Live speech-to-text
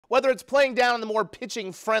Whether it's playing down in the more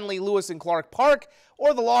pitching-friendly Lewis and Clark Park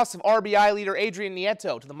or the loss of RBI leader Adrian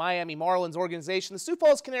Nieto to the Miami Marlins organization, the Sioux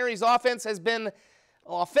Falls Canaries offense has been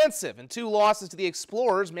offensive in 2 losses to the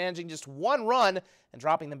Explorers, managing just 1 run and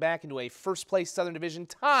dropping them back into a first-place Southern Division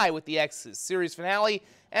tie with the X's. Series finale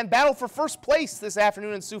and battle for first place this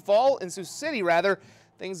afternoon in Sioux City.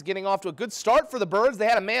 Things getting off to a good start for the Birds. They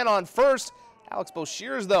had a man on first. Alex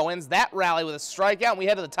Boshears, though, ends that rally with a strikeout, and we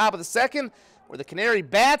head to the top of the second, where the Canary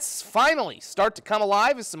bats finally start to come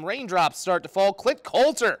alive as some raindrops start to fall. Clint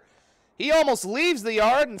Coulter, he almost leaves the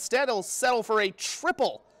yard. Instead, he'll settle for a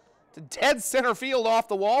triple to dead center field off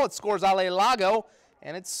the wall. It scores Ale Lago,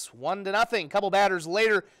 and it's 1-0. A couple batters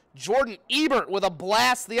later, Jordan Ebert with a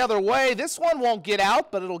blast the other way. This one won't get out,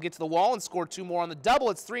 but it'll get to the wall and score 2 more on the double.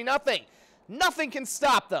 It's 3-0. Nothing can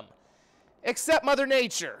stop them, except Mother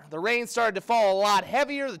Nature. The rain started to fall a lot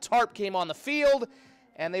heavier. The tarp came on the field,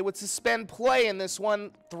 and they would suspend play in this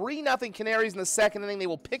one. 3-0 Canaries in the second inning. They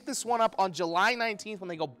will pick this one up on July 19th when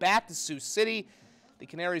they go back to Sioux City. The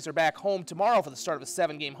Canaries are back home tomorrow for the start of a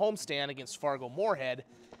 7-game homestand against Fargo-Moorhead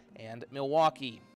and Milwaukee.